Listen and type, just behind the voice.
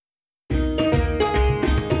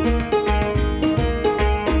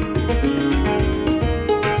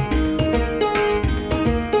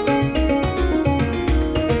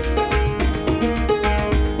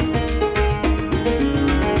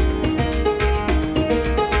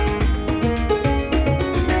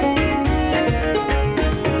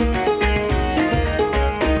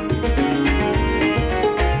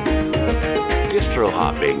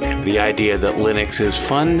The idea that Linux is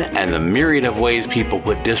fun and the myriad of ways people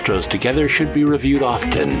put distros together should be reviewed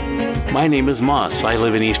often. My name is Moss. I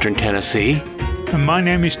live in eastern Tennessee. And my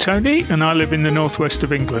name is Tony, and I live in the northwest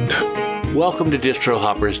of England. Welcome to Distro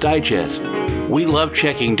Hoppers Digest. We love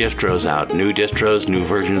checking distros out, new distros, new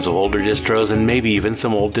versions of older distros, and maybe even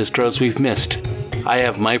some old distros we've missed. I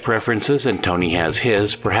have my preferences and Tony has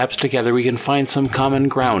his. Perhaps together we can find some common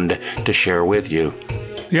ground to share with you.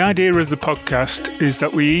 The idea of the podcast is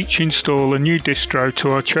that we each install a new distro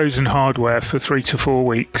to our chosen hardware for 3 to 4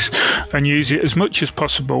 weeks and use it as much as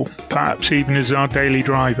possible, perhaps even as our daily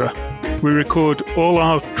driver. We record all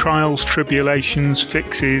our trials, tribulations,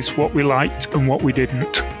 fixes, what we liked and what we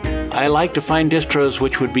didn't. I like to find distros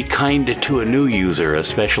which would be kind to a new user,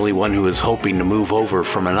 especially one who is hoping to move over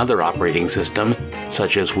from another operating system,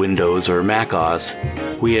 such as Windows or macOS.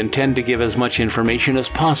 We intend to give as much information as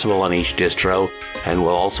possible on each distro, and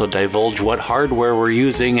we'll also divulge what hardware we're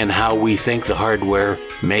using and how we think the hardware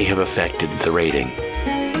may have affected the rating.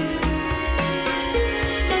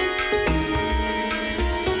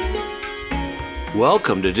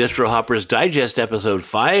 Welcome to Distro Hoppers Digest Episode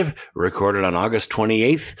 5, recorded on August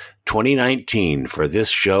 28th, 2019. For this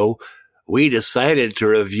show, we decided to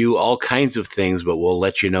review all kinds of things, but we'll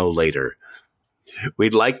let you know later.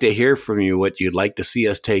 We'd like to hear from you what you'd like to see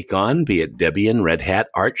us take on, be it Debian, Red Hat,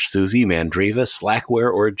 Arch, SUSE, Mandriva,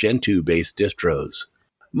 Slackware, or Gentoo-based distros.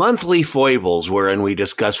 Monthly Foibles, wherein we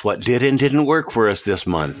discuss what did and didn't work for us this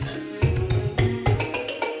month.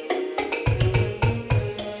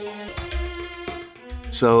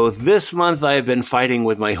 So this month I've been fighting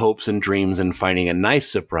with my hopes and dreams and finding a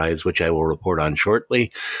nice surprise, which I will report on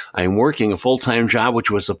shortly. I'm working a full-time job,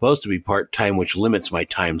 which was supposed to be part-time, which limits my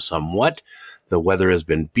time somewhat. The weather has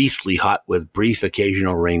been beastly hot with brief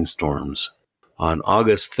occasional rainstorms. On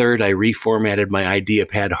August 3rd, I reformatted my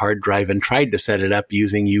IdeaPad hard drive and tried to set it up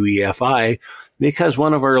using UEFI because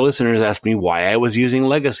one of our listeners asked me why I was using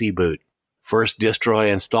Legacy Boot. First distro I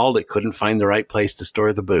installed, it couldn't find the right place to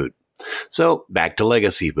store the boot. So, back to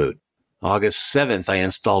Legacy Boot. August 7th, I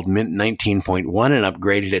installed Mint 19.1 and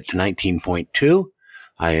upgraded it to 19.2.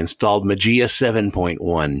 I installed Mageia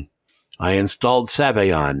 7.1. I installed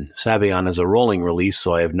Sabayon. Sabayon is a rolling release,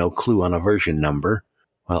 so I have no clue on a version number.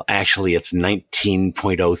 Well, actually, it's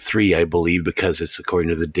 19.03, I believe, because it's according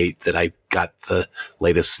to the date that I got the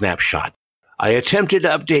latest snapshot. I attempted to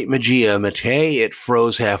update Mageia Mate. It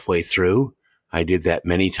froze halfway through. I did that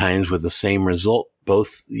many times with the same result,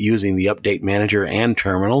 both using the update manager and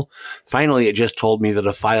terminal. Finally, it just told me that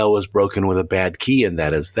a file was broken with a bad key, and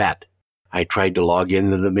that is that. I tried to log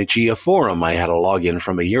into the Mageia forum. I had a login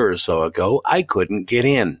from a year or so ago. I couldn't get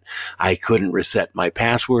in. I couldn't reset my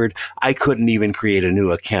password. I couldn't even create a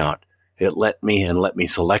new account. It let me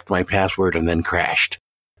select my password and then crashed.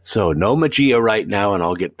 So no Mageia right now, and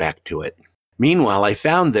I'll get back to it. Meanwhile, I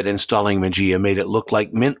found that installing Mageia made it look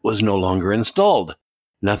like Mint was no longer installed.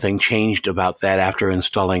 Nothing changed about that after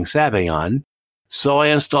installing Sabayon. So I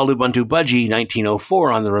installed Ubuntu Budgie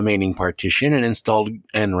 1904 on the remaining partition and installed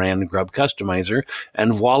and ran Grub Customizer,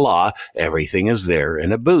 and voila, everything is there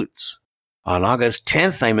and it boots. On August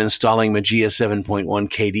 10th, I'm installing Mageia 7.1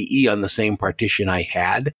 KDE on the same partition I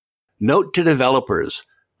had. Note to developers,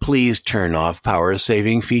 please turn off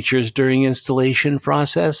power-saving features during installation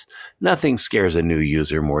process. Nothing scares a new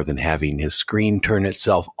user more than having his screen turn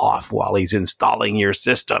itself off while he's installing your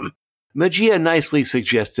system. Mageia nicely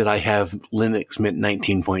suggested I have Linux Mint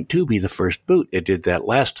 19.2 be the first boot. It did that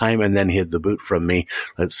last time and then hid the boot from me.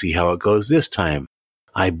 Let's see how it goes this time.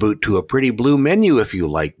 I boot to a pretty blue menu if you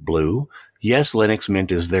like blue. Yes, Linux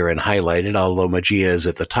Mint is there and highlighted, although Mageia is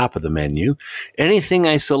at the top of the menu. Anything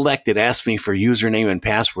I select, it asks me for username and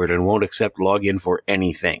password and won't accept login for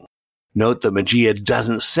anything. Note that Mageia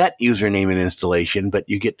doesn't set username in installation, but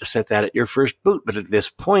you get to set that at your first boot. But at this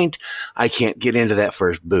point, I can't get into that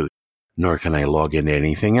first boot, nor can I log into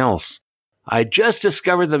anything else. I just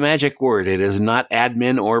discovered the magic word. It is not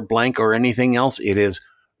admin or blank or anything else. It is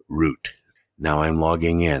root. Now I'm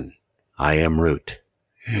logging in. I am root.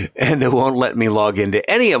 And it won't let me log into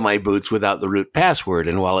any of my boots without the root password.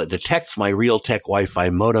 And while it detects my Realtek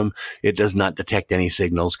Wi-Fi modem, it does not detect any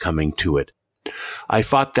signals coming to it. I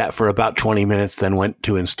fought that for about 20 minutes, then went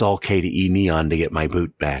to install KDE Neon to get my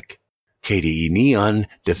boot back. KDE Neon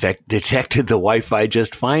detected the Wi-Fi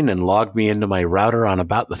just fine and logged me into my router on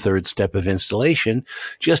about the third step of installation,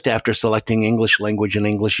 just after selecting English language and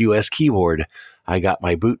English US keyboard. I got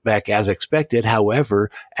my boot back as expected. However,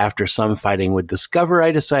 after some fighting with Discover,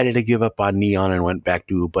 I decided to give up on Neon and went back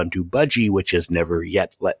to Ubuntu Budgie, which has never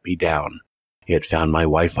yet let me down. It found my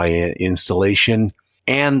Wi-Fi installation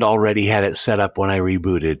and already had it set up when I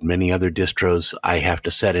rebooted. Many other distros, I have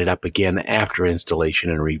to set it up again after installation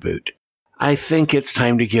and reboot. I think it's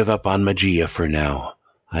time to give up on Mageia for now.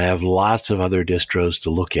 I have lots of other distros to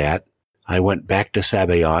look at. I went back to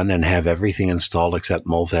Sabayon and have everything installed except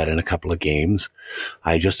Mulvad in a couple of games.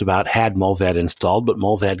 I just about had Mulvad installed, but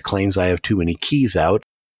Mulvad claims I have too many keys out.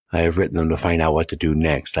 I have written them to find out what to do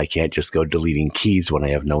next. I can't just go deleting keys when I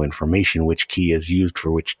have no information which key is used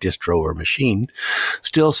for which distro or machine.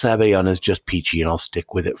 Still, Sabayon is just peachy, and I'll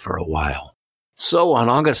stick with it for a while. So on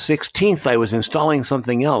August 16th, I was installing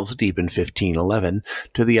something else deep in 15.11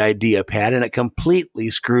 to the IdeaPad, and it completely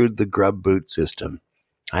screwed the grub boot system.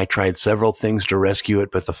 I tried several things to rescue it,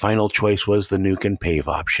 but the final choice was the nuke and pave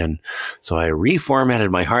option. So I reformatted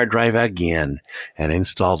my hard drive again and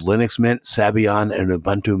installed Linux Mint, Sabayon, and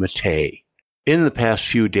Ubuntu Mate. In the past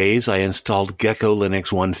few days, I installed Gecko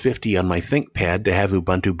Linux 150 on my ThinkPad to have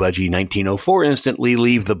Ubuntu Budgie 1904 instantly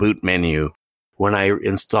leave the boot menu. When I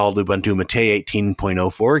installed Ubuntu Mate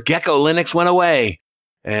 18.04, Gecko Linux went away.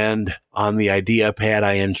 And on the IdeaPad,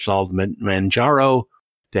 I installed Manjaro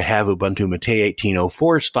to have Ubuntu Mate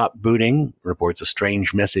 18.04 stop booting, reports a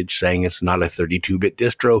strange message saying it's not a 32-bit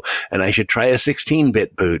distro and I should try a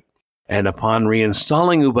 16-bit boot. And upon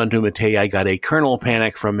reinstalling Ubuntu Mate, I got a kernel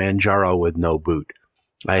panic from Manjaro with no boot.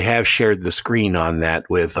 I have shared the screen on that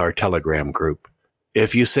with our Telegram group.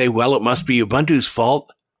 If you say, well, it must be Ubuntu's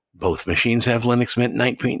fault, both machines have Linux Mint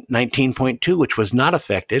 19.2, which was not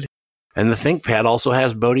affected, and the ThinkPad also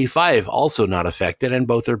has Bodhi 5, also not affected, and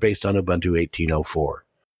both are based on Ubuntu 18.04.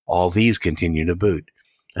 All these continue to boot.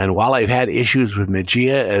 And while I've had issues with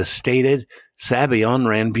Mageia, as stated, Sabayon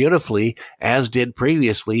ran beautifully, as did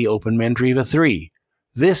previously OpenMandriva 3.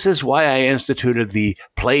 This is why I instituted the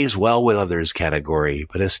plays well with others category,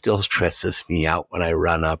 but it still stresses me out when I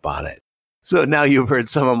run up on it. So now you've heard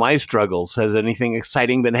some of my struggles. Has anything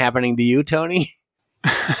exciting been happening to you, Tony?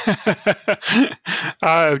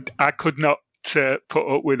 I could not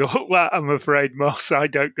put up with all that, I'm afraid, Moss. I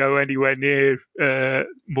don't go anywhere near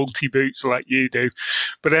multi-boots like you do.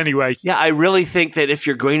 But anyway. Yeah, I really think that if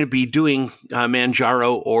you're going to be doing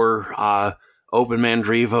Manjaro or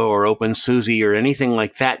OpenMandriva or OpenSUSE or anything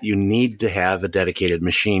like that, you need to have a dedicated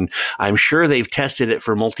machine. I'm sure they've tested it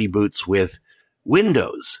for multi-boots with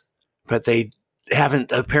Windows, but they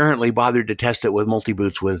haven't apparently bothered to test it with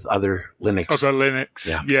multi-boots with other Linux. Other Linux,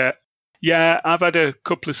 yeah. Yeah, I've had a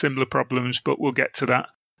couple of similar problems, but we'll get to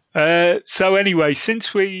that. So anyway,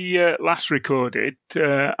 since we last recorded,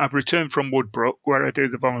 I've returned from Woodbrook, where I do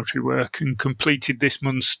the voluntary work, and completed this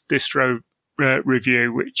month's distro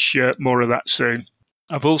review, which more of that soon.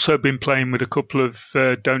 I've also been playing with a couple of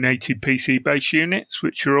donated PC-based units,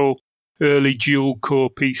 which are all early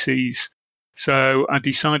dual-core PCs. So I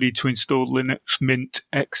decided to install Linux Mint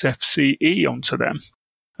XFCE onto them.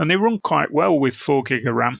 And they run quite well with 4 gig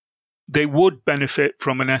of RAM. They would benefit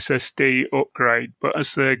from an SSD upgrade, but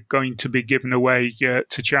as they're going to be given away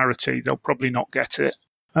to charity, they'll probably not get it.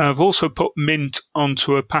 I've also put Mint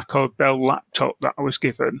onto a Packard Bell laptop that I was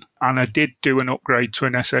given, and I did do an upgrade to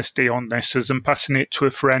an SSD on this as I'm passing it to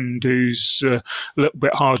a friend who's a little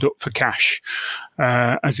bit hard up for cash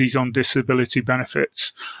as he's on disability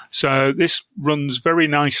benefits. So this runs very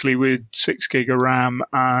nicely with 6 gig of RAM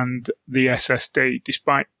and the SSD,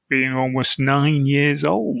 despite being almost 9 years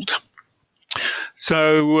old.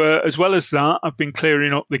 So as well as that, I've been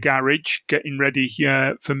clearing up the garage, getting ready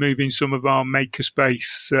for moving some of our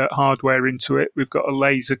Makerspace hardware into it. We've got a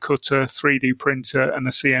laser cutter, 3D printer, and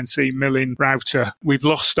a CNC milling router. We've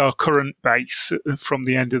lost our current base from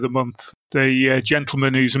the end of the month. The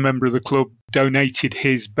gentleman who's a member of the club donated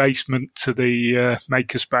his basement to the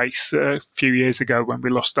Makerspace a few years ago when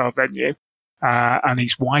we lost our venue. And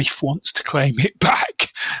his wife wants to claim it back.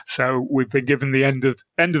 So we've been given the end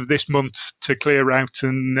of this month to clear out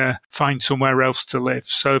and find somewhere else to live.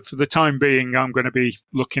 So for the time being, I'm going to be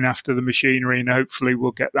looking after the machinery, and hopefully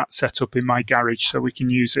we'll get that set up in my garage so we can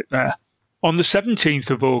use it there. On the 17th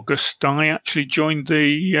of August, I actually joined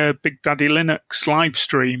the Big Daddy Linux live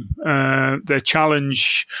stream. Their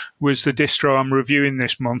challenge was the distro I'm reviewing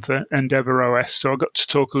this month, EndeavourOS. So I got to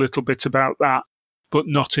talk a little bit about that, but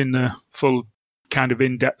not in the full kind of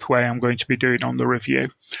in-depth way I'm going to be doing on the review.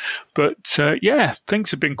 But yeah,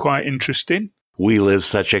 things have been quite interesting. We live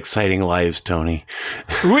such exciting lives, Tony.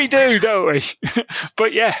 We do, don't we?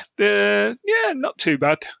 But yeah, not too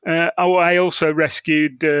bad. I also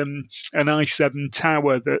rescued an i7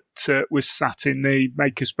 tower that was sat in the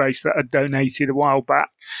Makerspace that I donated a while back,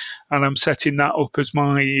 and I'm setting that up as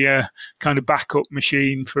my kind of backup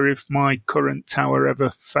machine for if my current tower ever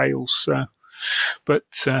fails.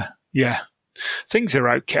 But yeah, things are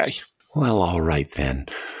okay. Well, all right then.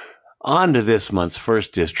 On to this month's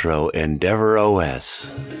first distro,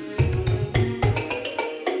 EndeavourOS.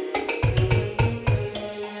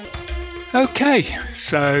 Okay,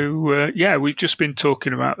 so we've just been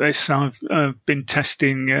talking about this. I've been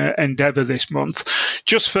testing Endeavour this month.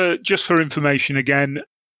 Just for information again,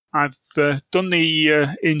 I've done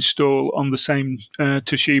the install on the same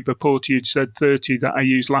Toshiba Portage Z30 that I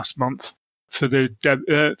used last month for the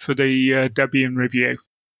Debian review.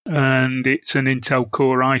 And it's an Intel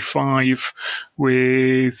Core i5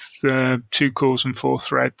 with 2 cores and 4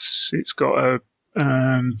 threads. It's got a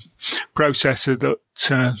processor that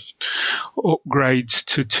upgrades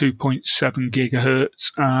to 2.7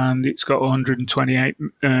 gigahertz, and it's got 128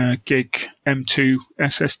 gig M2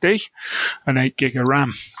 SSD and 8 gig of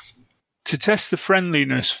RAM. To test the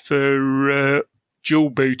friendliness for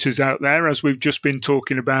dual booters out there, as we've just been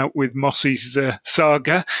talking about with Mossy's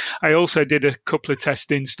Saga, I also did a couple of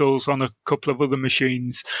test installs on a couple of other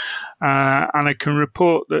machines, and I can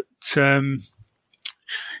report that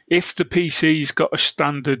if the PC's got a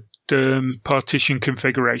standard partition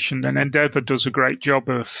configuration, then Endeavour does a great job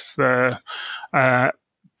of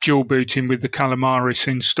dual booting with the Calamaris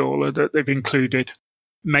installer that they've included.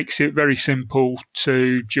 Makes it very simple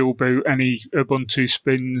to dual boot any Ubuntu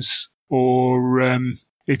spins or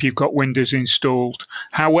if you've got Windows installed.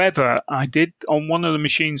 However, I did, on one of the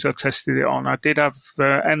machines I tested it on, I did have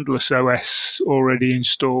EndeavourOS already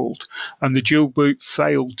installed, and the dual boot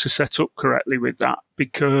failed to set up correctly with that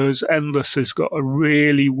because Endless has got a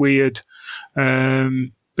really weird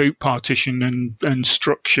boot partition and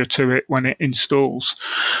structure to it when it installs.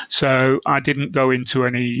 So I didn't go into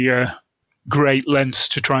any great lengths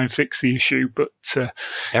to try and fix the issue, but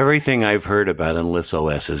everything I've heard about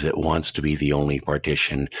EndeavourOS is it wants to be the only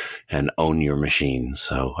partition and own your machine,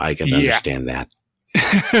 so I can understand that.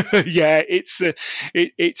 Yeah,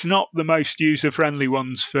 it's not the most user friendly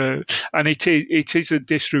ones and it is a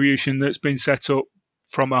distribution that's been set up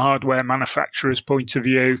from a hardware manufacturer's point of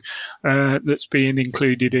view, that's being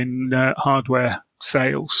included in hardware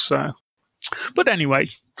sales. So, but anyway.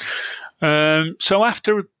 So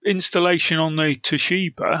after installation on the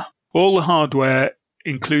Toshiba, all the hardware,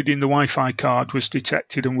 including the Wi-Fi card, was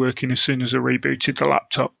detected and working as soon as I rebooted the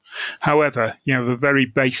laptop. However, you have a very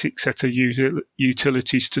basic set of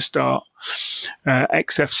utilities to start.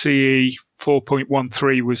 XFCE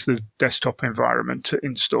 4.13 was the desktop environment to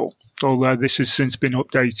install, although this has since been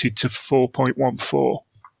updated to 4.14.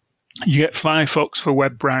 You get Firefox for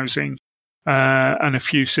web browsing and a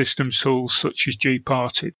few system tools such as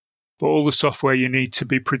Gparted. But all the software you need to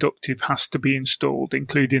be productive has to be installed,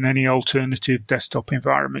 including any alternative desktop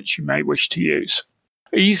environments you may wish to use.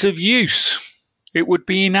 Ease of use. It would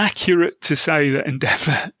be inaccurate to say that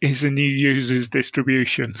Endeavour is a new user's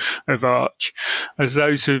distribution of Arch, as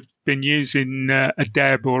those who've been using a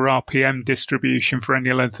DEB or RPM distribution for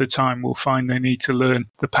any length of time will find they need to learn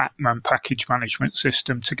the Pacman package management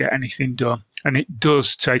system to get anything done. And it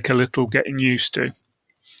does take a little getting used to.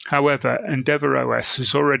 However, EndeavourOS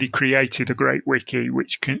has already created a great wiki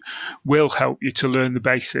which will help you to learn the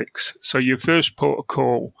basics. So your first port of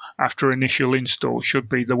call after initial install should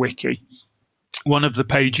be the wiki. One of the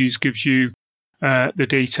pages gives you the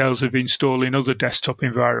details of installing other desktop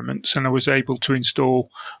environments, and I was able to install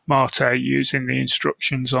Mate using the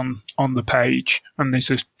instructions on the page, and there's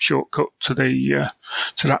a shortcut to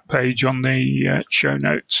that page on the show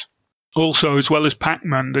notes. Also, as well as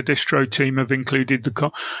Pacman, the distro team have included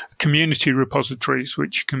the community repositories,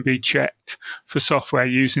 which can be checked for software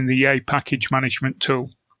using the Yay package management tool.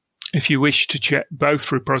 If you wish to check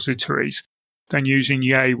both repositories, then using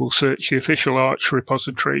Yay will search the official Arch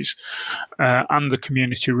repositories and the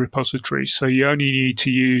community repositories, so you only need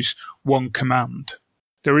to use one command.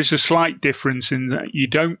 There is a slight difference in that you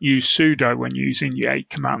don't use sudo when using Yay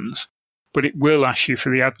commands, but it will ask you for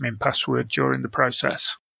the admin password during the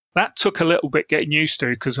process. That took a little bit getting used to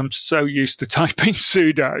because I'm so used to typing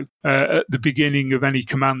sudo at the beginning of any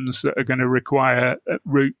commands that are going to require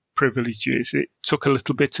root privileges. It took a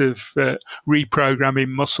little bit of reprogramming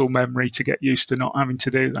muscle memory to get used to not having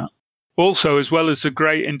to do that. Also, as well as the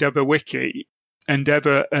great Endeavour wiki,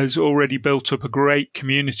 Endeavour has already built up a great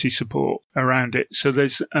community support around it. So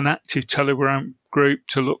there's an active Telegram group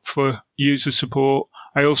to look for user support.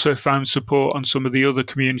 I also found support on some of the other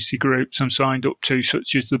community groups I'm signed up to,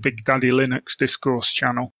 such as the Big Daddy Linux discourse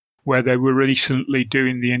channel, where they were recently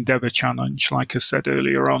doing the Endeavour challenge, like I said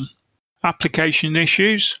earlier on. Application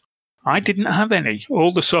issues? I didn't have any.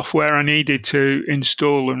 All the software I needed to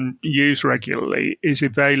install and use regularly is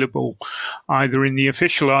available either in the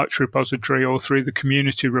official Arch repository or through the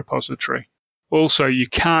community repository. Also, you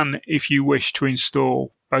can, if you wish to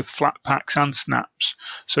install both Flatpaks and snaps.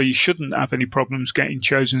 So you shouldn't have any problems getting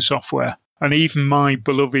chosen software. And even my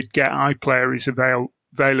beloved Get iPlayer is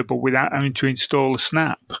available without having to install a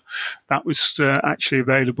snap. That was actually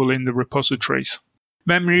available in the repositories.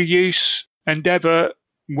 Memory use, Endeavour,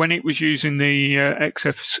 when it was using the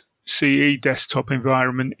XFCE desktop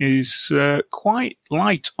environment, is quite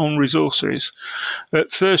light on resources. At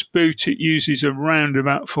first boot, it uses around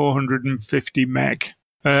about 450 meg.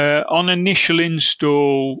 On initial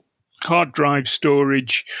install, hard drive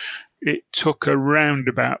storage, it took around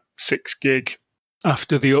about 6 gig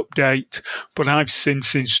after the update, but I've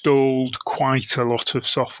since installed quite a lot of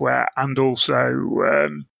software, and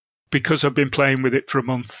also because I've been playing with it for a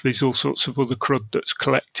month, there's all sorts of other crud that's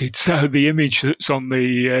collected. So the image that's on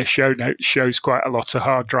the show notes shows quite a lot of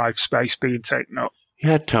hard drive space being taken up.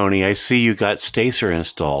 Yeah, Tony, I see you got Stacer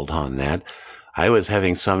installed on that. I was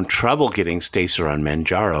having some trouble getting Stacer on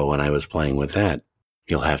Manjaro when I was playing with that.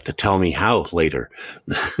 You'll have to tell me how later.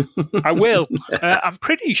 I will. I'm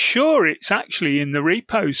pretty sure it's actually in the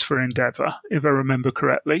repos for Endeavour, if I remember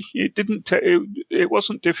correctly. It didn't. It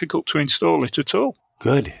wasn't difficult to install it at all.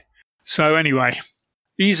 Good. So anyway,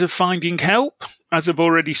 ease of finding help. As I've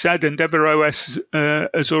already said, EndeavourOS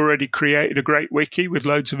has already created a great wiki with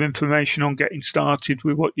loads of information on getting started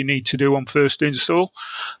with what you need to do on first install.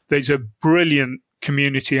 There's a brilliant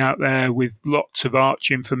community out there with lots of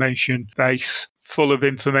Arch information base, full of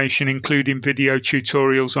information, including video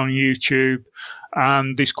tutorials on YouTube.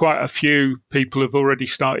 And there's quite a few people have already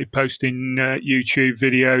started posting YouTube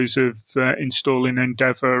videos of installing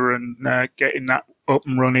Endeavour and getting that up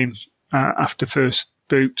and running after first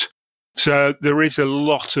boot. So there is a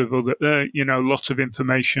lot of other, lot of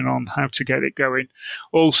information on how to get it going.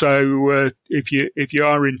 Also, if you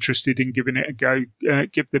are interested in giving it a go,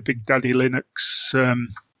 give the Big Daddy Linux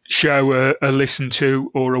show a listen to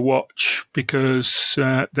or a watch, because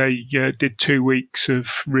they did 2 weeks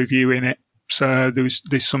of reviewing it. So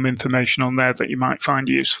there's some information on there that you might find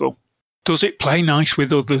useful. Does it play nice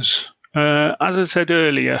with others? As I said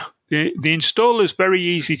earlier, the installer is very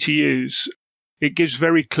easy to use. It gives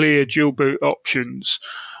very clear dual boot options,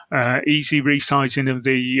 easy resizing of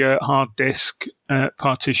the hard disk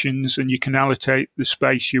partitions, and you can allocate the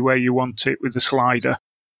space where you want it with a slider,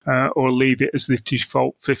 or leave it as the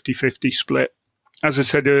default 50-50 split. As I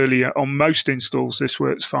said earlier, on most installs this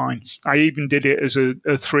works fine. I even did it as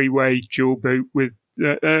a three-way dual boot with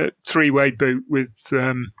three-way boot with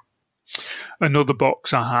another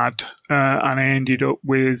box I had, and I ended up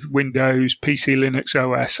with Windows, PC, Linux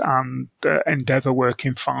OS, and Endeavour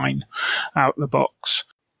working fine out the box.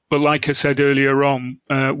 But like I said earlier on,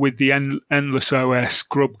 with the Endless OS,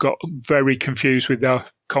 Grub got very confused with their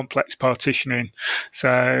complex partitioning.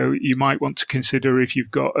 So you might want to consider, if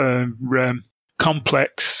you've got a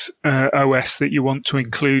complex OS that you want to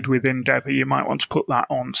include with Endeavour, you might want to put that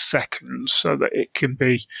on second so that it can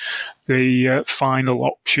be the final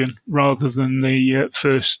option rather than the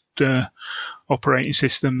first operating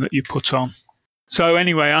system that you put on. So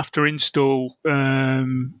anyway, after install,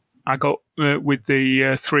 I got with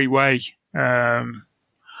the three-way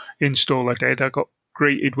install I did, I got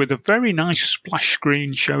greeted with a very nice splash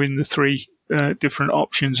screen showing the three different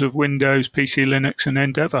options of Windows, PC, Linux, and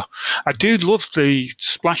Endeavour. I do love the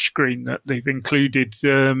splash screen that they've included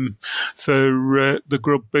for the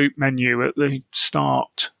Grub boot menu at the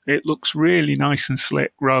start. It looks really nice and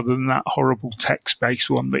slick rather than that horrible text-based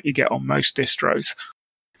one that you get on most distros.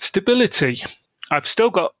 Stability. I've still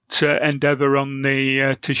got Endeavour on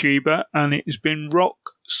the Toshiba, and it has been rock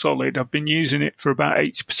solid. I've been using it for about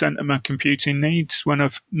 80% of my computing needs when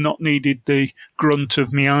I've not needed the grunt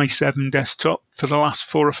of my i7 desktop for the last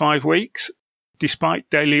 4 or 5 weeks. Despite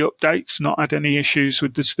daily updates, not had any issues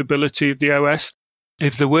with the stability of the OS.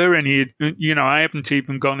 If there were any, I haven't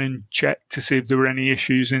even gone and checked to see if there were any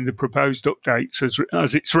issues in the proposed updates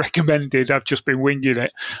as it's recommended. I've just been winging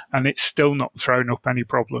it, and it's still not thrown up any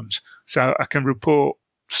problems. So I can report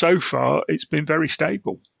so far it's been very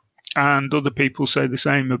stable. And other people say the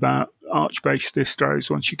same about Arch-based distros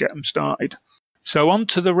once you get them started. So on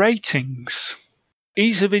to the ratings.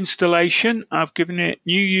 Ease of installation, I've given it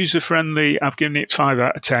new user-friendly, I've given it 5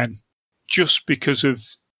 out of 10, just because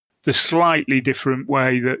of the slightly different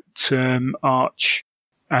way that Arch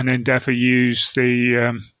and Endeavour use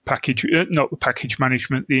the package, not the package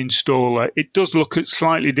management, the installer. It does look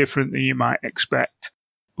slightly different than you might expect,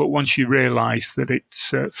 but once you realise that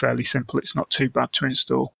it's fairly simple, it's not too bad to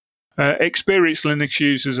install. Experienced Linux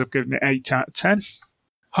users, I've given it 8 out of 10.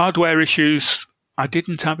 Hardware issues, I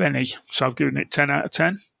didn't have any, so I've given it 10 out of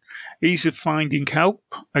 10. Ease of finding help.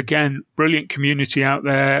 Again, brilliant community out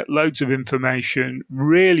there, loads of information,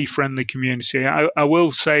 really friendly community. I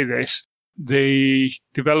will say this. The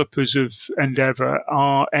developers of Endeavour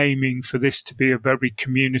are aiming for this to be a very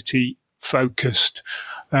community-focused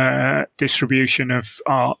distribution of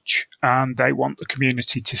Arch, and they want the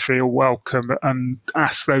community to feel welcome and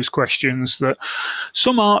ask those questions that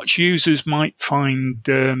some Arch users might find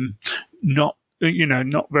not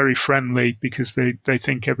very friendly, because they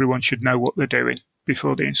think everyone should know what they're doing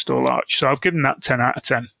before they install Arch. So I've given that 10 out of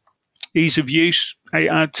 10. Ease of use, 8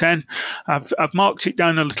 out of 10. I've marked it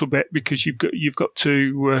down a little bit because you've got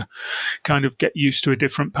to kind of get used to a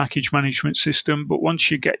different package management system. But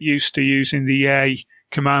once you get used to using the A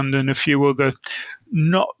command and a few other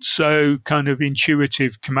not so kind of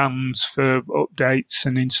intuitive commands for updates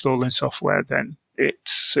and installing software, then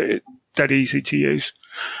it's dead easy to use.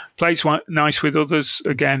 Plays nice with others.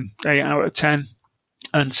 Again, 8 out of 10.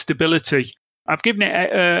 And stability, I've given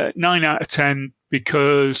it 9 out of 10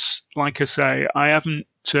 because, like I say, I haven't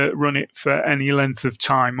run it for any length of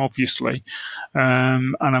time, obviously.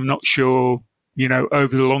 And I'm not sure,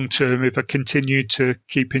 over the long term, if I continue to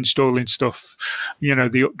keep installing stuff, the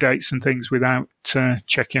updates and things without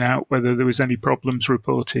checking out whether there was any problems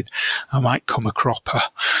reported, I might come a cropper.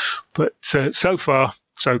 But so far,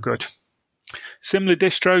 so good. Similar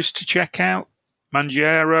distros to check out,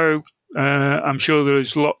 Manjaro. I'm sure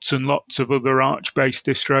there's lots and lots of other Arch-based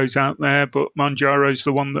distros out there, but Manjaro's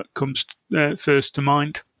the one that comes first to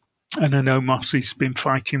mind. And I know Mossy's been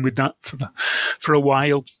fighting with that for a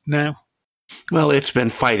while now. Well, it's been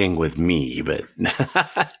fighting with me, but...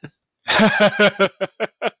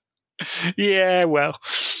 Yeah, well.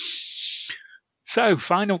 So,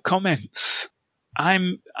 final comments.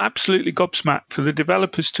 I'm absolutely gobsmacked for the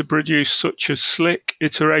developers to produce such a slick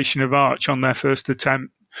iteration of Arch on their first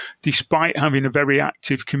attempt, despite having a very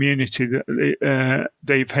active community that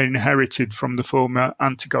they've inherited from the former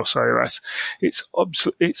Antigos OS. It's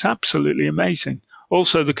absolutely amazing.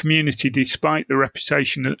 Also, the community, despite the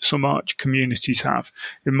reputation that some Arch communities have,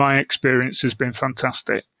 in my experience, has been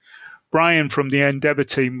fantastic. Brian from the Endeavour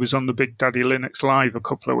team was on the Big Daddy Linux Live a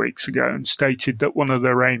couple of weeks ago and stated that one of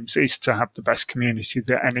their aims is to have the best community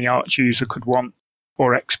that any Arch user could want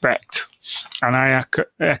or expect. And I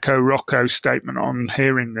echo Rocco's statement on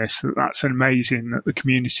hearing this, that's amazing that the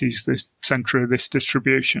community is the centre of this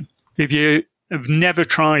distribution. If you have never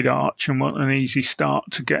tried Arch and want an easy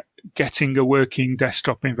start to getting a working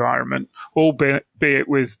desktop environment, albeit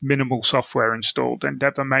with minimal software installed,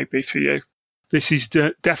 Endeavour may be for you. This is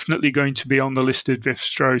definitely going to be on the list of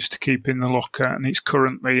distros to keep in the locker, and it's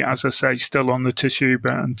currently, as I say, still on the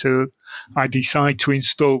Toshiba until I decide to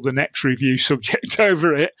install the next review subject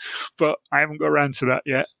over it, but I haven't got around to that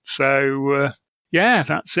yet. So, yeah,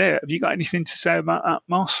 that's it. Have you got anything to say about that,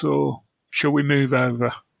 Moss, or shall we move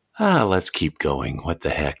over? Let's keep going. What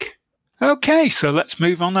the heck? Okay, so let's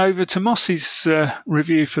move on over to Moss's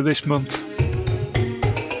review for this month.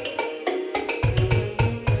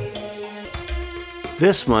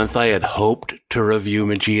 This month, I had hoped to review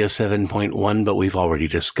Mageia 7.1, but we've already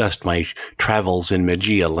discussed my travels in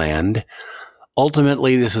Mageia land.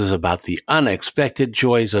 Ultimately, this is about the unexpected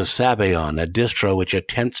joys of Sabayon, a distro which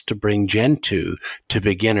attempts to bring Gen 2 to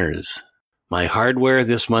beginners. My hardware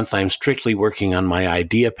this month, I'm strictly working on my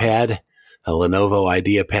IdeaPad, a Lenovo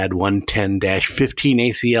IdeaPad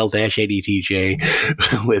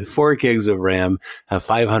 110-15ACL-80TJ with 4 gigs of RAM, a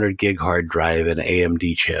 500 gig hard drive, and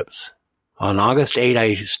AMD chips. On August 8,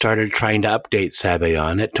 I started trying to update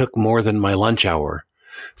Sabayon. It took more than my lunch hour.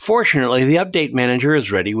 Fortunately, the update manager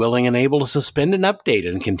is ready, willing, and able to suspend an update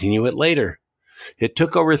and continue it later. It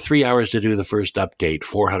took over 3 hours to do the first update,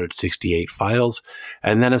 468 files,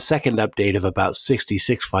 and then a second update of about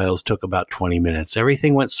 66 files took about 20 minutes.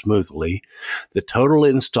 Everything went smoothly. The total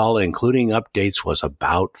install, including updates, was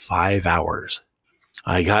about 5 hours.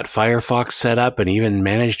 I got Firefox set up and even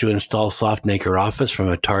managed to install SoftMaker Office from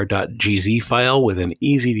a tar.gz file with an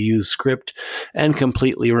easy-to-use script and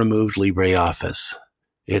completely removed LibreOffice.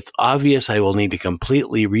 It's obvious I will need to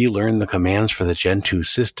completely relearn the commands for the Gen 2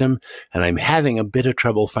 system, and I'm having a bit of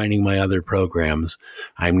trouble finding my other programs.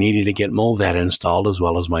 I'm needing to get Molvat installed as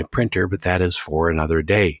well as my printer, but that is for another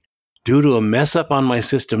day. Due to a mess-up on my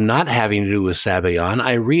system not having to do with Sabayon,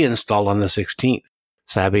 I reinstalled on the 16th.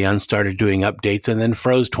 Sabayon started doing updates and then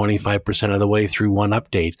froze 25% of the way through one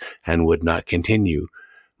update and would not continue.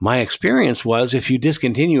 My experience was if you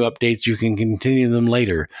discontinue updates, you can continue them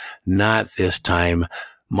later. Not this time.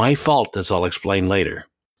 My fault, as I'll explain later.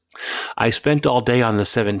 I spent all day on the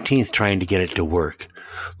 17th trying to get it to work.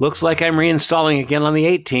 Looks like I'm reinstalling again on the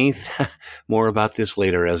 18th. More about this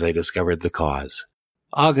later as I discovered the cause.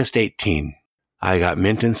 August 18. I got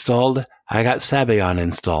Mint installed. I got Sabayon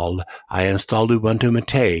installed. I installed Ubuntu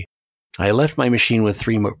Mate. I left my machine with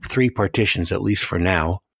three partitions, at least for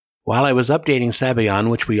now. While I was updating Sabayon,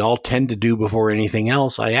 which we all tend to do before anything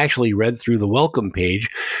else, I actually read through the welcome page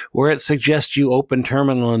where it suggests you open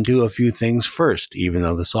terminal and do a few things first, even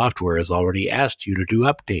though the software has already asked you to do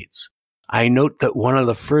updates. I note that one of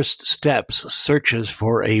the first steps searches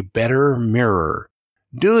for a better mirror.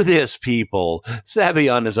 Do this, people!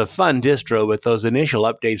 Sabayon is a fun distro, but those initial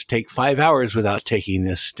updates take 5 hours without taking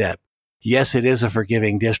this step. Yes, it is a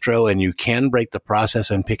forgiving distro, and you can break the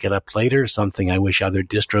process and pick it up later, something I wish other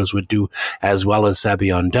distros would do as well as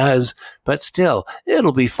Sabayon does, but still,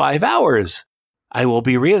 it'll be 5 hours. I will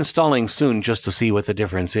be reinstalling soon just to see what the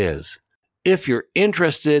difference is. If you're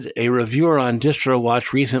interested, a reviewer on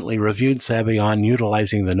DistroWatch recently reviewed Sabayon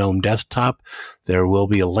utilizing the GNOME desktop. There will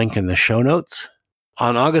be a link in the show notes.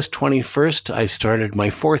 On August 21st, I started my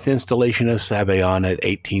fourth installation of Sabayon at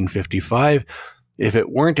 1855. If it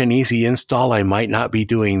weren't an easy install, I might not be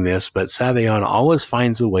doing this, but Sabayon always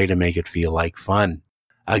finds a way to make it feel like fun.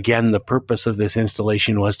 Again, the purpose of this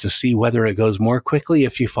installation was to see whether it goes more quickly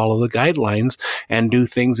if you follow the guidelines and do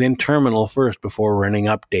things in terminal first before running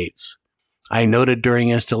updates. I noted during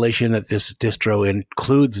installation that this distro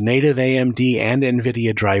includes native AMD and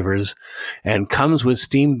NVIDIA drivers and comes with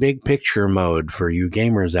Steam Big Picture mode for you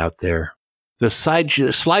gamers out there. The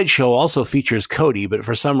slideshow also features Kodi, but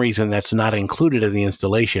for some reason that's not included in the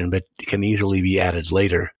installation, but can easily be added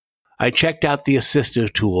later. I checked out the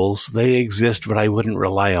assistive tools. They exist, but I wouldn't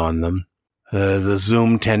rely on them. The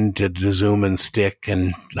zoom tended to zoom and stick,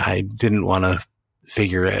 and I didn't want to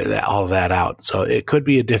figure all that out. So it could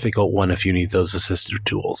be a difficult one if you need those assistive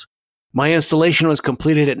tools. My installation was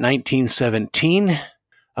completed at 1917.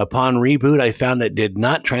 Upon reboot, I found it did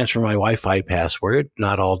not transfer my Wi-Fi password.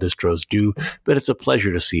 Not all distros do, but it's a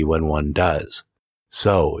pleasure to see when one does.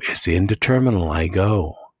 So, it's into terminal I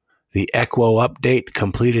go. The Equo update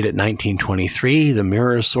completed at 1923, the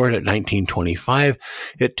mirror sort at 1925.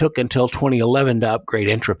 It took until 2011 to upgrade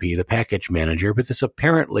Entropy, the package manager, but this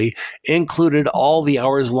apparently included all the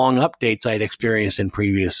hours-long updates I'd experienced in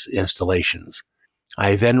previous installations.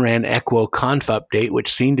 I then ran Equo Conf update,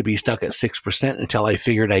 which seemed to be stuck at 6% until I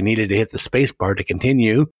figured I needed to hit the spacebar to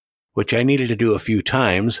continue, which I needed to do a few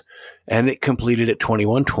times, and it completed at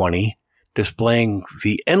 2120, displaying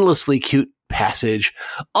the endlessly cute passage,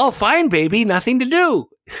 "All fine, baby, nothing to do."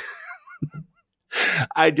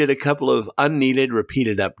 I did a couple of unneeded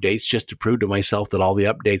repeated updates just to prove to myself that all the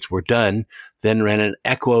updates were done, then ran an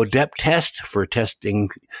Equo dep test for testing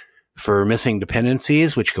for missing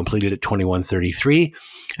dependencies, which completed at 2133,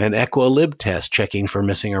 and Equo lib test checking for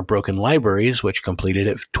missing or broken libraries, which completed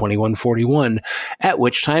at 2141, at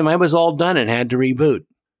which time I was all done and had to reboot.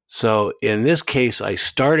 So in this case, I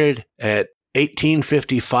started at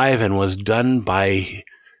 1855 and was done by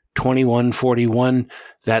 2141.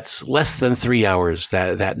 That's less than 3 hours.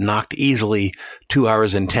 That knocked easily 2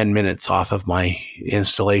 hours and 10 minutes off of my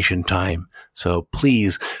installation time. So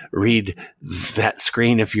please read that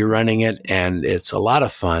screen if you're running it, and it's a lot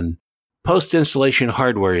of fun. Post-installation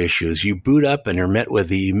hardware issues. You boot up and are met with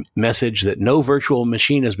the message that no virtual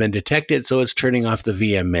machine has been detected, so it's turning off the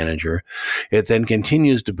VM manager. It then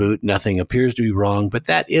continues to boot. Nothing appears to be wrong, but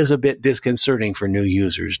that is a bit disconcerting for new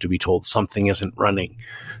users to be told something isn't running,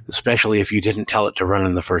 especially if you didn't tell it to run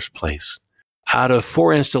in the first place. Out of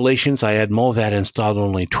 4 installations, I had Mulvad installed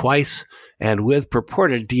only twice, and with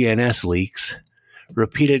purported DNS leaks,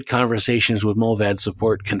 repeated conversations with Mulvad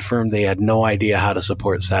support confirmed they had no idea how to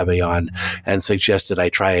support Sabayon and suggested I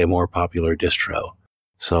try a more popular distro.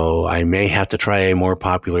 So I may have to try a more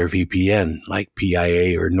popular VPN like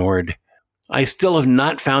PIA or Nord. I still have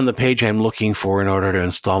not found the page I'm looking for in order to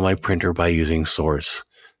install my printer by using Source.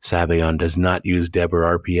 Sabayon does not use Deb or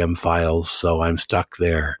RPM files, so I'm stuck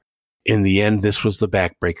there. In the end, this was the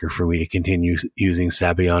backbreaker for me to continue using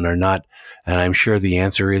Sabayon or not, and I'm sure the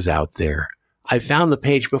answer is out there. I found the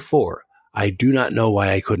page before. I do not know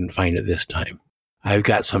why I couldn't find it this time. I've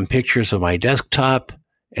got some pictures of my desktop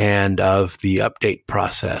and of the update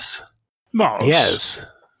process. Moss, yes.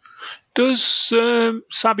 Does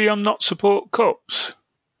Sabayon not support cups?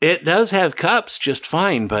 It does have cups just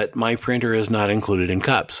fine, but my printer is not included in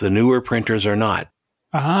cups. The newer printers are not.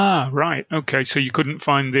 Ah, right. Okay, so you couldn't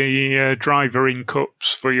find the driver in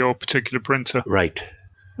cups for your particular printer. Right.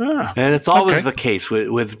 Ah, and it's always the case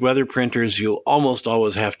with weather printers. You almost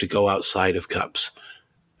always have to go outside of cups.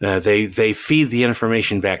 They feed the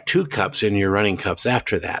information back to cups, and you're running cups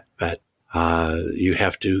after that. But you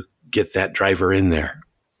have to get that driver in there.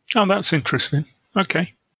 Oh, that's interesting.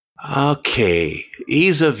 Okay. Okay.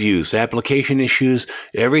 Ease of use, application issues.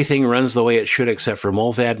 Everything runs the way it should except for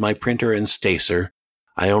Mulvad, my printer, and Stacer.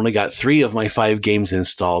 I only got 3 of my 5 games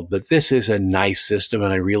installed, but this is a nice system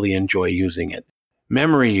and I really enjoy using it.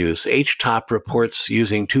 Memory use. HTOP reports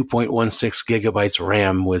using 2.16 gigabytes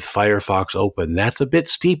RAM with Firefox open. That's a bit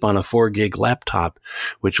steep on a 4 gig laptop,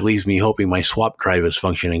 which leaves me hoping my swap drive is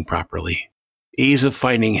functioning properly. Ease of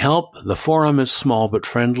finding help. The forum is small but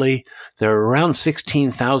friendly. There are around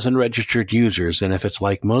 16,000 registered users, and if it's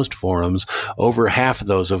like most forums, over half of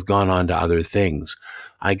those have gone on to other things.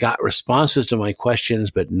 I got responses to my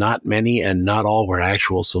questions, but not many, and not all were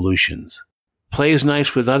actual solutions. Plays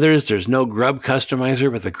nice with others. There's no grub customizer,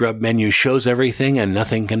 but the grub menu shows everything and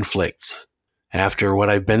nothing conflicts. After what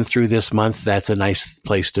I've been through this month, that's a nice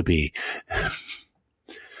place to be.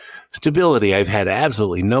 Stability. I've had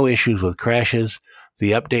absolutely no issues with crashes.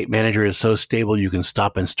 The update manager is so stable you can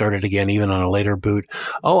stop and start it again even on a later boot.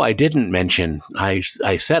 Oh, I didn't mention. I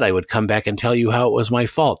said I would come back and tell you how it was my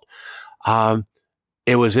fault.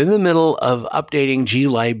 It was in the middle of updating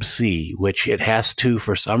glibc, which it has to,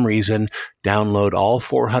 for some reason, download all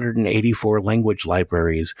 484 language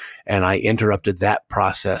libraries, and I interrupted that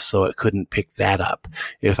process so it couldn't pick that up.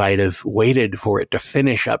 If I'd have waited for it to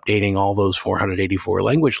finish updating all those 484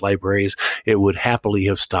 language libraries, it would happily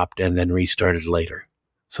have stopped and then restarted later.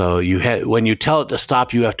 So when you tell it to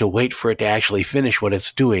stop, you have to wait for it to actually finish what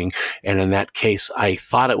it's doing, and in that case, I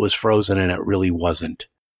thought it was frozen and it really wasn't.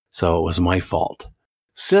 So it was my fault.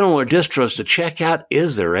 Similar distros to check out.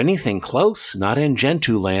 Is there anything close? Not in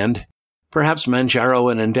Gentoo land. Perhaps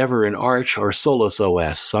Manjaro and Endeavour in Arch or Solus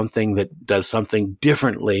OS, something that does something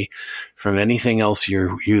differently from anything else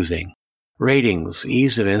you're using. Ratings,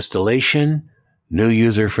 ease of installation, new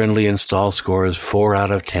user-friendly install scores 4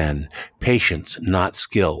 out of 10. Patience, not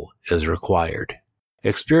skill, is required.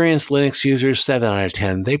 Experienced Linux users 7 out of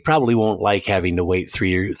 10. They probably won't like having to wait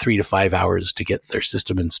 3 to 5 hours to get their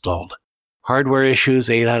system installed. Hardware issues,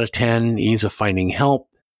 8 out of 10. Ease of finding help.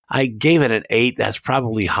 I gave it an 8. That's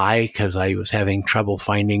probably high because I was having trouble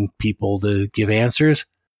finding people to give answers.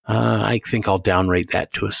 I think I'll downrate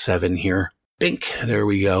that to a 7 here. Bink. There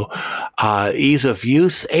we go. Ease of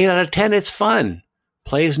use, 8 out of 10. It's fun.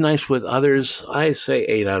 Plays nice with others. I say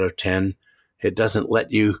 8 out of 10. It doesn't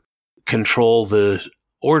let you control the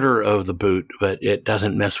order of the boot, but it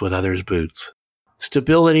doesn't mess with others' boots.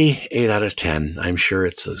 Stability, 8 out of 10. I'm sure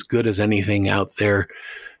it's as good as anything out there,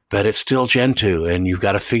 but it's still Gentoo, and you've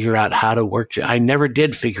got to figure out how to work. I never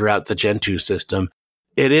did figure out the Gentoo system.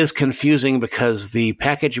 It is confusing because the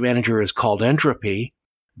package manager is called Entropy,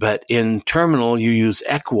 but in terminal you use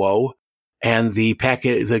Equo, and the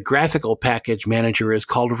graphical package manager is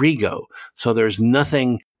called Rego. So there's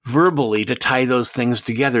nothing verbally to tie those things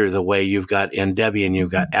together the way you've got in Debian,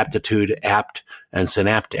 you've got Aptitude, Apt, and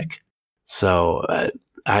Synaptic. So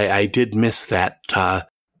I did miss that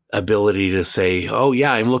ability to say, oh,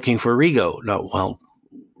 yeah, I'm looking for Rego. No, well,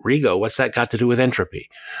 Rego, what's that got to do with entropy?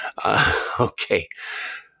 Okay.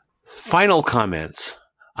 Final comments.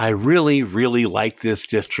 I really, really like this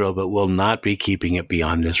distro, but will not be keeping it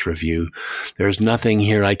beyond this review. There's nothing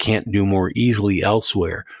here I can't do more easily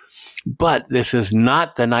elsewhere. But this is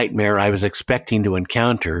not the nightmare I was expecting to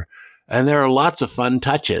encounter, and there are lots of fun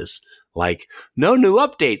touches. Like, no new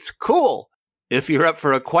updates. Cool. If you're up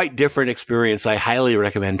for a quite different experience, I highly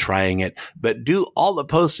recommend trying it, but do all the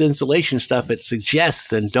post-installation stuff it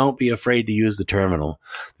suggests and don't be afraid to use the terminal.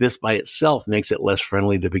 This by itself makes it less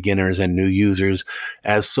friendly to beginners and new users,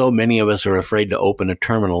 as so many of us are afraid to open a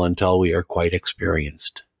terminal until we are quite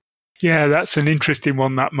experienced. Yeah, that's an interesting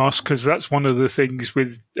one, that, Moss, because that's one of the things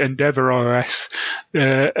with EndeavourOS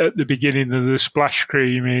at the beginning of the splash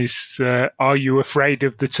screen is, are you afraid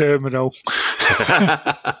of the terminal?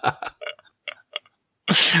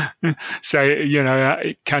 So,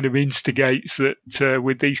 it kind of instigates that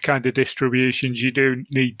with these kind of distributions, you do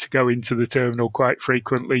need to go into the terminal quite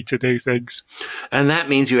frequently to do things. And that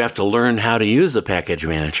means you have to learn how to use the package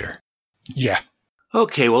manager. Yeah.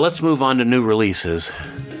 Okay, well, let's move on to new releases.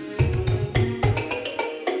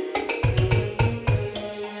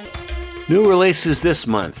 New releases this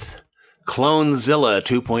month: Clonezilla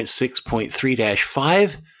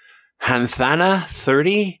 2.6.3-5, Hanthana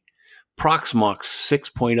 30, Proxmox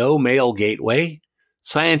 6.0 Mail Gateway,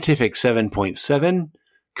 Scientific 7.7,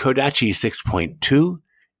 Kodachi 6.2,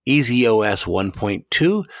 EasyOS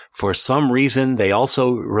 1.2. For some reason, they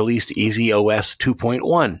also released EasyOS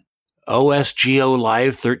 2.1, OSGeo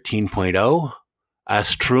Live 13.0,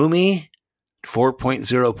 Astrumi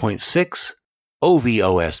 4.0.6,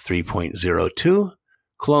 OVOS 3.02,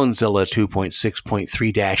 Clonezilla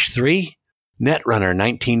 2.6.3-3, Netrunner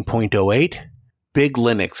 19.08, Big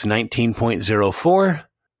Linux 19.04,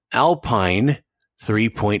 Alpine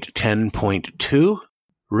 3.10.2,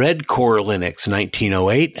 Red Core Linux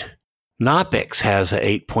 1908, Knoppix has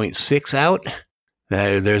a 8.6 out.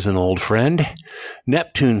 There's an old friend.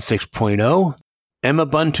 Neptune 6.0,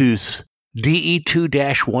 Mubuntu's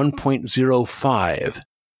DE2-1.05,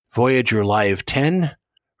 Voyager Live 10,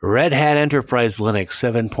 Red Hat Enterprise Linux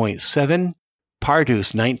 7.7,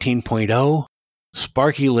 Pardus 19.0,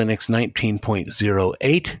 Sparky Linux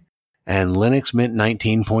 19.08, and Linux Mint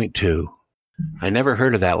 19.2. I never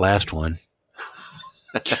heard of that last one.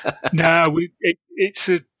 No, it's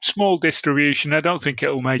a small distribution. I don't think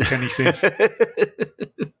it'll make anything.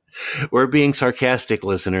 We're being sarcastic,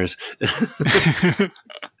 listeners.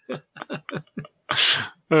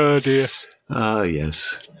 Oh, dear. Oh,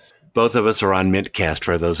 yes. Both of us are on Mintcast,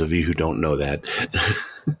 for those of you who don't know that.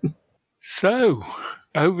 So,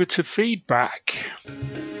 over to feedback.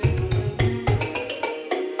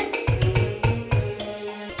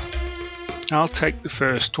 I'll take the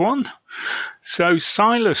first one. So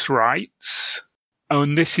Silas writes,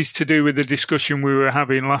 and this is to do with the discussion we were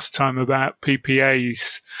having last time about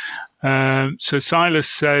PPAs. So Silas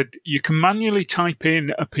said, you can manually type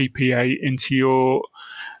in a PPA into your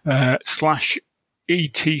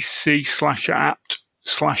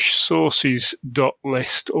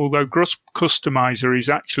 /etc/apt/sources.list, although Customizer is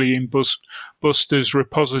actually in Buster's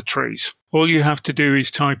repositories. All you have to do is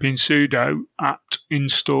type in sudo apt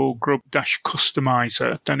install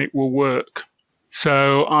grub-customizer, then it will work.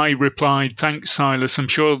 So I replied, thanks, Silas. I'm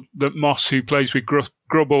sure that Moss, who plays with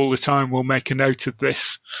Grub all the time, will make a note of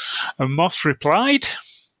this. And Moss replied...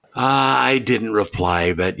 I didn't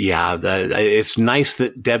reply, but yeah, it's nice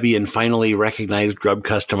that Debian finally recognized Grub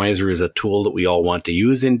Customizer as a tool that we all want to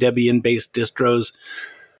use in Debian-based distros.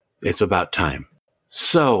 It's about time.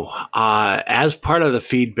 So, as part of the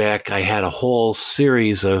feedback, I had a whole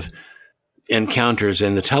series of encounters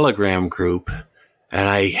in the Telegram group, and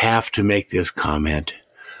I have to make this comment.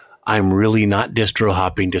 I'm really not distro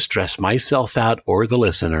hopping to stress myself out or the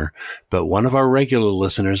listener, but one of our regular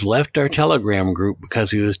listeners left our Telegram group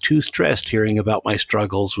because he was too stressed hearing about my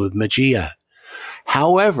struggles with Mageia.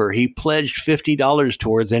 However, he pledged $50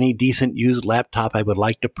 towards any decent used laptop I would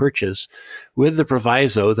like to purchase, with the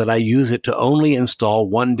proviso that I use it to only install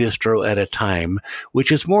one distro at a time,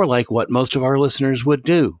 which is more like what most of our listeners would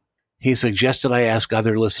do. He suggested I ask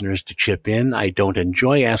other listeners to chip in. I don't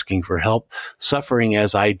enjoy asking for help, suffering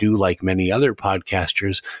as I do, like many other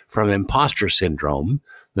podcasters, from imposter syndrome,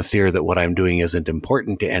 the fear that what I'm doing isn't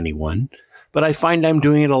important to anyone. But I find I'm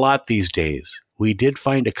doing it a lot these days. We did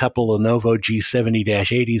find a couple Lenovo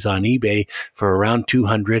G70-80s on eBay for around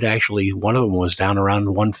 $200. Actually, one of them was down around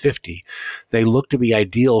 $150. They look to be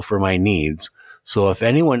ideal for my needs. So if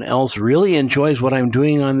anyone else really enjoys what I'm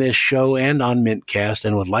doing on this show and on Mintcast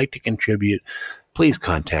and would like to contribute, please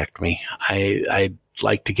contact me. I'd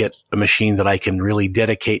like to get a machine that I can really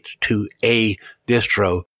dedicate to a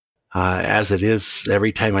distro. As it is,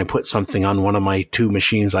 every time I put something on one of my two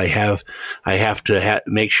machines I have to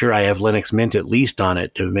make sure I have Linux Mint at least on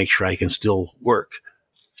it to make sure I can still work.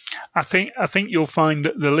 I think you'll find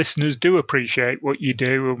that the listeners do appreciate what you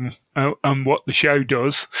do and what the show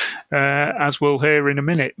does, as we'll hear in a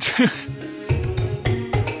minute.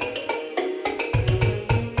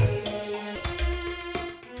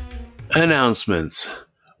 Announcements.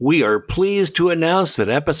 We are pleased to announce that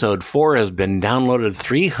episode 4 has been downloaded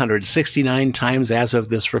 369 times as of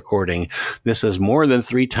this recording. This is more than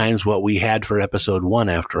 3 times what we had for episode 1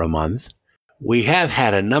 after a month. We have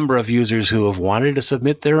had a number of users who have wanted to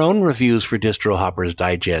submit their own reviews for Distro Hoppers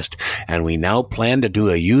Digest, and we now plan to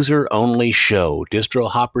do a user-only show, Distro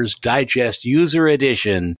Hoppers Digest User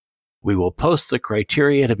Edition. We will post the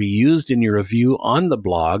criteria to be used in your review on the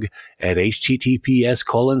blog at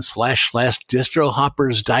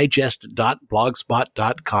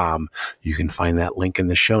https://distrohoppersdigest.blogspot.com. You can find that link in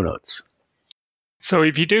the show notes. So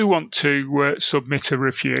if you do want to submit a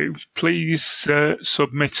review, please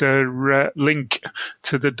submit a link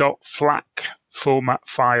to the .flac format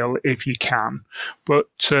file if you can.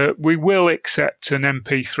 But we will accept an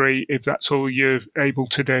MP3 if that's all you're able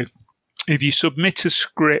to do. If you submit a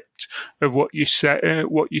script of what you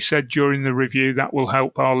said during the review, that will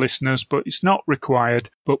help our listeners, but it's not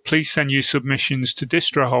required. But please send your submissions to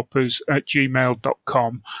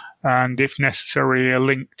distrohoppers@gmail.com, and if necessary, a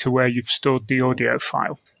link to where you've stored the audio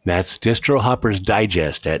file. That's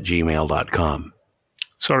distrohoppersdigest@gmail.com.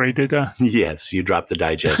 Sorry, did I? Yes, you dropped the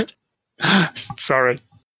digest. Sorry.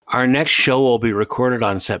 Our next show will be recorded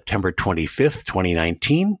on September 25th,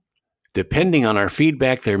 2019. Depending on our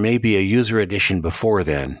feedback, there may be a user edition before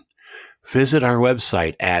then. Visit our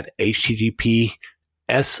website at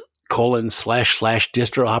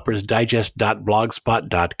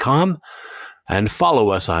https://distrohoppersdigest.blogspot.com and follow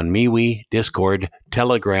us on MeWe, Discord,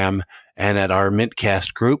 Telegram, and at our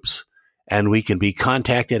Mintcast groups. And we can be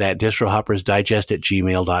contacted at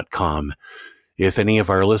distrohoppersdigest@gmail.com. If any of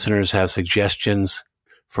our listeners have suggestions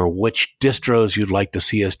for which distros you'd like to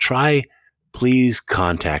see us try, please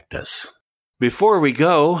contact us. Before we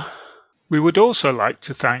go, we would also like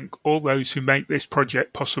to thank all those who make this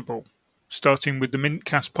project possible, starting with the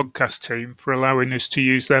Mintcast podcast team for allowing us to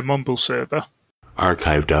use their Mumble server,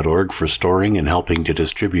 archive.org for storing and helping to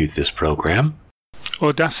distribute this program,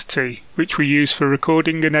 Audacity, which we use for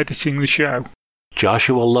recording and editing the show,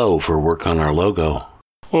 Joshua Lowe for work on our logo,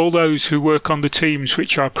 all those who work on the teams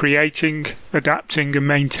which are creating, adapting and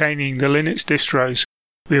maintaining the Linux distros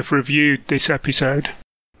we have reviewed this episode,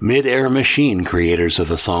 Mid-Air Machine, creators of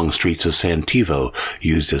the song Streets of Santivo,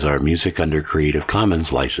 used as our music under Creative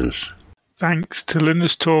Commons license. Thanks to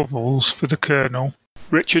Linus Torvalds for the kernel,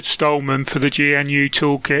 Richard Stallman for the GNU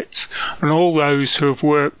toolkits, and all those who have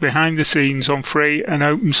worked behind the scenes on free and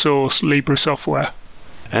open source Libre software.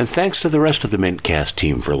 And thanks to the rest of the Mintcast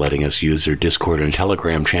team for letting us use their Discord and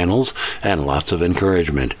Telegram channels, and lots of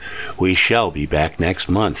encouragement. We shall be back next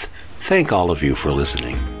month. Thank all of you for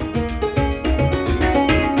listening.